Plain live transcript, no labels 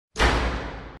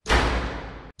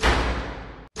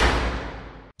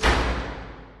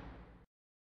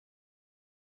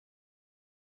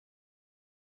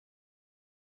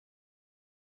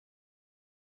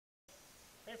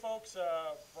Hey folks,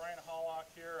 Brian Hollock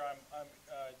here. I'm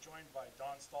joined by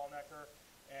Don Shahlnecker,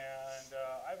 and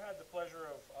I've had the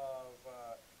pleasure of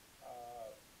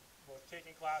both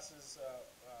taking classes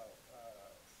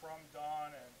from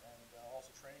Don and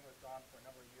also training with Don for a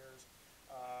number of years.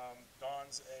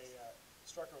 Don's a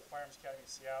instructor with Firearms Academy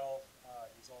of Seattle.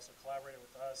 He's also collaborated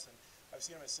with us, and I've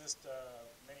seen him assist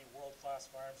many world-class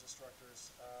firearms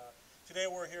instructors. Today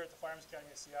we're here at the Firearms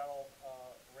Academy of Seattle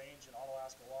range in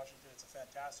Onalaska, Washington. It's a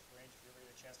fantastic range. If you ever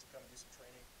get a chance to come and do some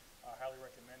training, I highly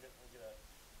recommend it. We'll get a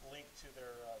link to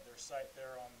their site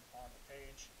there on the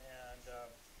page. And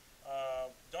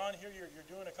Don, here you're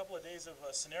doing a couple of days of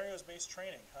scenarios-based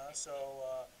training, huh?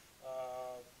 So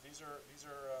these are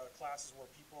classes where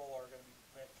people are going to be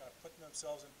kind of putting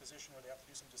themselves in a position where they have to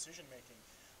do some decision making.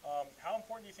 How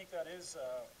important do you think that is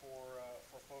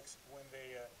for folks when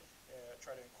they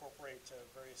try to incorporate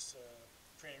various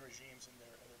training regimes in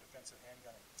their defensive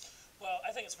handgunning? Well, I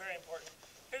think it's very important.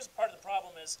 Here's part of the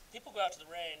problem is people go out to the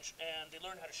range and they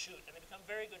learn how to shoot, and they become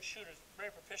very good shooters, very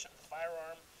proficient with the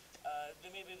firearm. They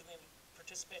maybe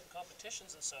participate in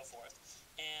competitions and so forth,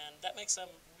 and that makes them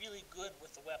really good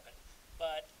with the weapon.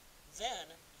 But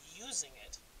then using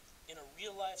it in a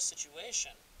real-life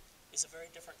situation is a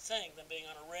very different thing than being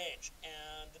on a range.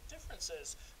 And the difference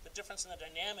is the difference in the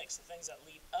dynamics, the things that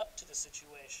lead up to the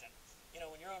situation. You know,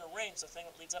 when you're on a range, the thing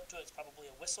that leads up to it is probably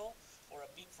a whistle or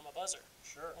a beep from a buzzer.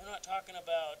 Sure. We're not talking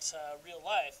about real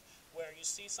life where you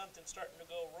see something starting to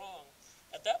go wrong.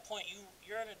 At that point,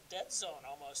 you're in a dead zone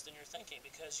almost in your thinking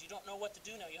because you don't know what to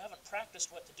do now. You haven't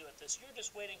practiced what to do at this. You're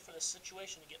just waiting for the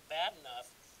situation to get bad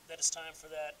enough that it's time for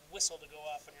that whistle to go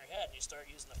off in your head and you start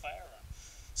using the firearm.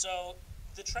 So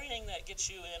the training that gets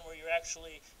you in where you're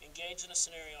actually engaged in a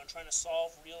scenario and trying to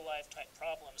solve real-life type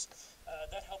problems,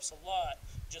 that helps a lot.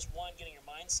 Just one, getting your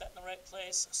mindset in the right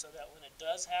place so that when it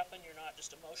does happen, you're not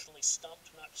just emotionally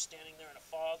stumped, not just standing there in a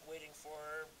fog waiting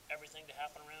for everything to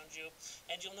happen around you.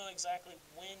 And you'll know exactly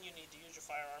when you need to use your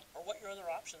firearm or what your other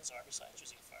options are besides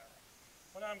using a firearm.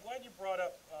 Well, now, I'm glad you brought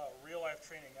up real-life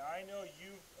training. Now, I know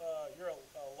you're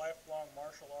a lifelong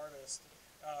martial artist,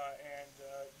 and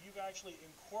you've actually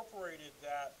incorporated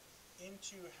that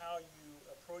into how you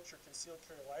approach your concealed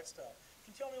carry lifestyle.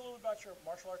 Can you tell me a little bit about your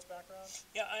martial arts background?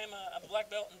 Yeah, I'm a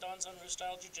black belt in Don Shahlnecker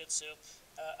style jiu-jitsu.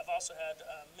 I've also had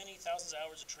many thousands of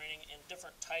hours of training in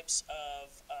different types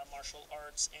of martial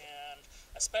arts, and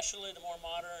especially the more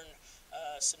modern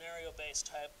scenario-based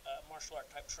type martial art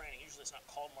type training. Usually it's not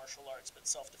called martial arts, but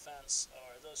self-defense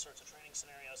or those sorts of training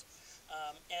scenarios.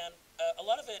 And a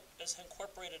lot of it is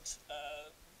incorporated,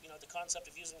 you know, the concept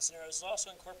of using scenarios is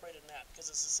also incorporated in that because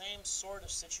it's the same sort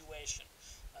of situation.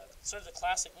 Sort of the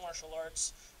classic martial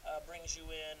arts brings you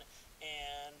in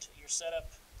and you're set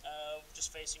up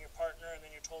just facing your partner, and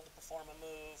then you're told to perform a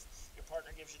move. Your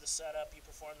partner gives you the setup, you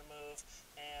perform the move,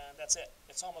 and that's it.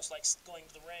 It's almost like going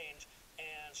to the range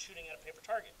and shooting at a paper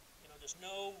target. You know, there's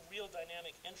no real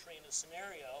dynamic entry in the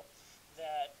scenario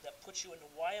that puts you into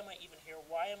why am I even here?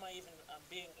 Why am I even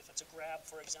if it's a grab,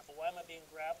 for example, why am I being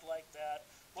grabbed like that?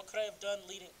 What could I have done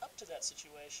leading up to that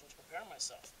situation to prepare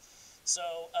myself?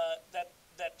 So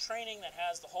that training that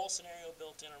has the whole scenario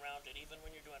built in around it, even when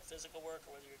you're doing physical work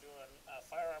or whether you're doing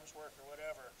firearms work or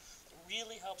whatever,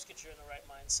 really helps get you in the right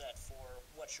mindset for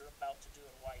what you're about to do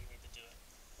and why you need to do it.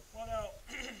 Well, now,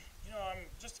 you know, I'm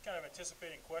just kind of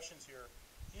anticipating questions here.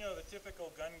 You know, the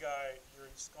typical gun guy, you're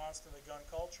ensconced in the gun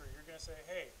culture, you're going to say,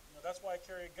 hey, you know, that's why I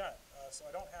carry a gun. So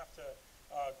I don't have to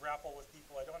grapple with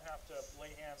people. I don't have to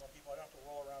lay hands on people. I don't have to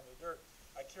roll around in the dirt.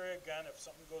 I carry a gun. If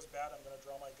something goes bad, I'm going to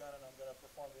draw my gun and I'm going to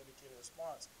perform the indicated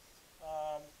response.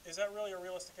 Is that really a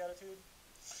realistic attitude?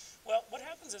 Well, what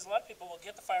happens is a lot of people will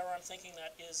get the firearm thinking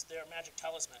that is their magic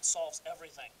talisman. It solves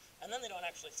everything. And then they don't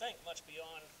actually think much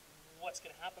beyond what's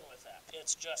going to happen with that.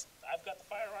 It's just, I've got the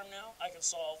firearm now. I can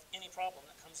solve any problem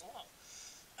that comes along.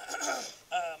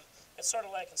 It's sort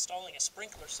of like installing a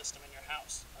sprinkler system in your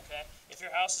house. Okay, if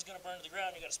your house is going to burn to the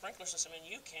ground, you got a sprinkler system, and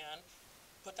you can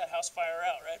put that house fire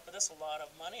out, right? But that's a lot of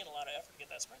money and a lot of effort to get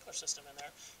that sprinkler system in there.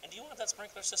 And do you want that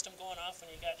sprinkler system going off when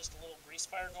you got just a little grease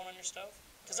fire going on your stove?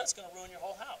 Because that's going to ruin your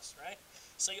whole house, right?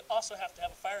 So you also have to have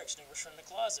a fire extinguisher in the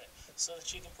closet so that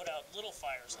you can put out little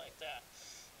fires like that.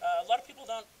 A lot of people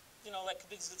don't, you know, like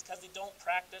because they don't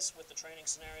practice with the training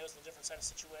scenarios and the different set of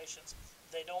situations,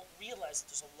 they don't realize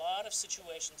that there's a lot of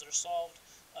situations that are solved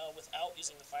without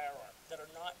using the firearm that are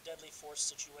not deadly force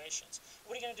situations.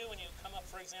 What are you going to do when you come up,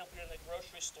 for example, you're in the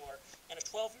grocery store and a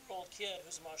 12-year-old kid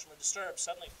who's emotionally disturbed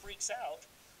suddenly freaks out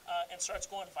and starts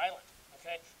going violent?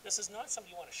 Okay, this is not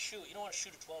somebody you want to shoot. You don't want to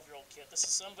shoot a 12-year-old kid. This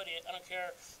is somebody, I don't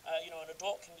care, an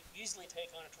adult can easily take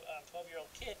on a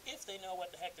 12-year-old kid if they know what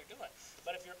the heck they're doing.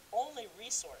 But if your only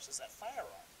resource is that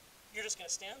firearm, you're just going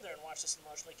to stand there and watch this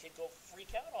emotionally kid go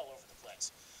freak out all over the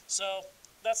place. So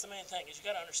that's the main thing, is you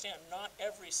got to understand not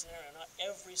every scenario, not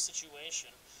every situation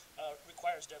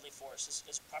requires deadly force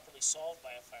is properly solved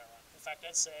by a firearm. In fact,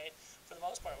 I'd say, for the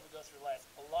most part, when we go through life,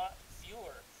 a lot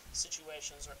fewer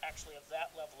situations are actually of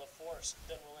that level of force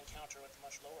than we'll encounter with a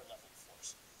much lower level of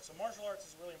force. So martial arts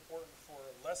is really important for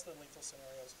less than lethal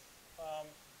scenarios,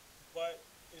 but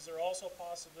is there also a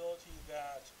possibility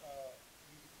that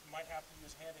you might have to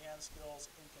use hand-to-hand skills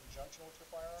in conjunction with your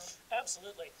firearm?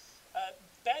 Absolutely.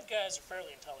 Bad guys are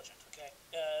fairly intelligent, okay?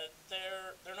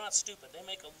 They're not stupid. They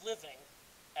make a living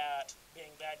at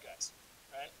being bad guys,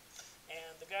 right?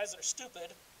 And the guys that are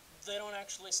stupid, they don't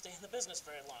actually stay in the business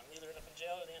very long. They either end up in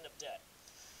jail or they end up dead.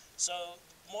 So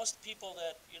most people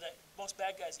most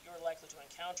bad guys that you're likely to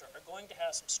encounter are going to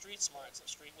have some street smarts and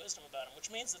street wisdom about them,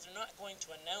 which means that they're not going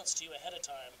to announce to you ahead of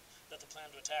time that they plan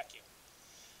to attack you.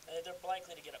 They're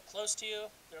likely to get up close to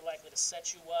you. They're likely to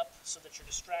set you up so that you're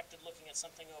distracted looking at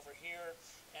something over here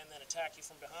and then attack you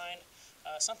from behind.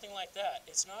 Something like that.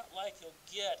 It's not like you'll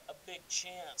get a big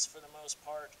chance, for the most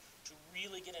part, to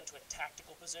really get into a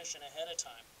tactical position ahead of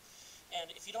time.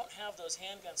 And if you don't have those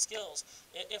handgun skills,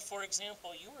 if, for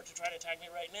example, you were to try to attack me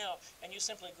right now and you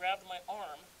simply grabbed my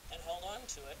arm and held on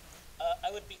to it,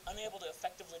 I would be unable to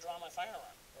effectively draw my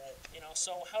firearm. Right.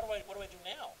 So what do I do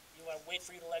now? Do I wait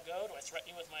for you to let go? Do I threaten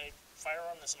you with my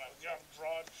firearm that's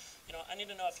broad? I need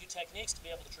to know a few techniques to be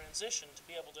able to transition, to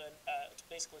be able to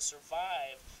basically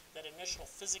survive that initial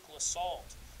physical assault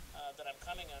that I'm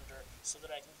coming under, so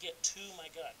that I can get to my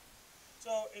gun.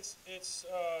 So it's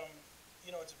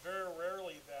very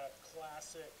rarely that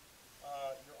classic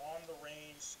you're on the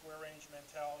range, square range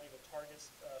mentality, the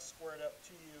target's squared up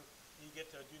to you, you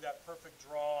get to do that perfect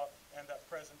draw and that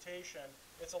presentation.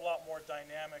 It's a lot more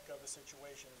dynamic of a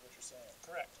situation, is what you're saying.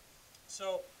 Correct.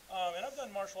 So, and I've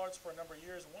done martial arts for a number of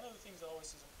years, and one of the things that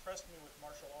always has impressed me with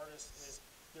martial artists is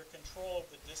their control of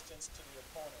the distance to the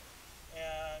opponent.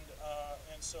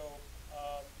 And so,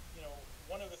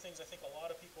 one of the things I think a lot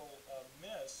of people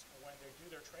miss when they do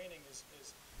their training is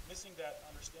missing that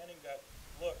understanding that,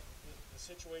 look, the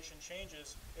situation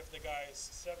changes if the guy is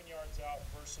 7 yards out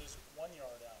versus 1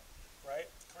 yard out,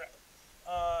 right? Correct.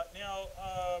 Now,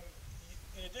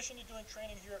 in addition to doing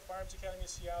training here at Firearms Academy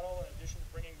of Seattle, in addition to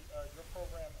bringing your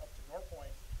program up to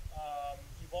Norpoint,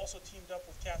 you've also teamed up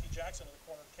with Kathy Jackson of the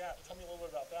Corner Cat. Tell me a little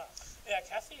bit about that. Yeah,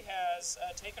 Kathy has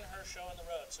taken her show on the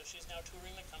road, so she's now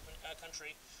touring the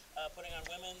country, putting on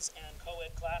women's and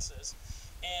co-ed classes.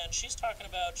 And she's talking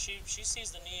about, she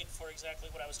sees the need for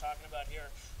exactly what I was talking about here,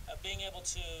 being able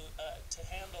to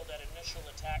handle that initial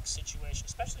attack situation,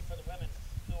 especially for the women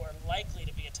who are likely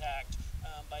to be attacked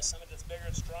by somebody that's bigger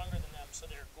and stronger than them, so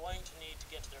they're going to need to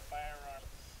get to their firearm.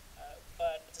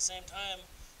 But at the same time,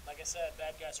 like I said,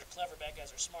 bad guys are clever, bad guys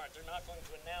are smart. They're not going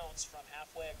to announce from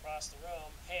halfway across the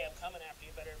room, hey, I'm coming after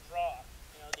you, better draw.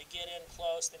 They get in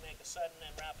close, they make a sudden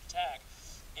and rapid attack.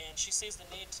 And she sees the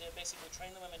need to basically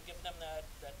train the women, give them that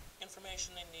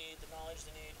information they need, the knowledge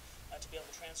they need to be able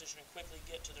to transition and quickly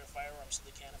get to their firearms so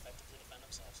they can effectively defend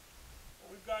themselves.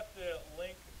 Well, we've got the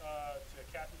link to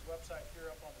Kathy's website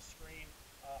here up on the screen.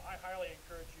 I highly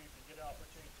encourage you, if you get an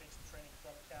opportunity to take some training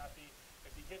from Kathy,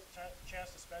 if you get a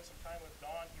chance to spend some time with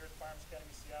Don here at the Firearms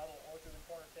Academy of Seattle, or through the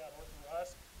Corner Cat, or through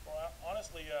us, or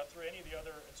honestly through any of the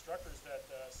other instructors that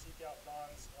seek out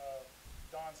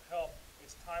Don's help,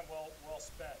 it's time well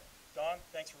spent. Don,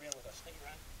 thanks for being with us. Thank you,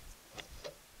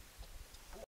 Ryan.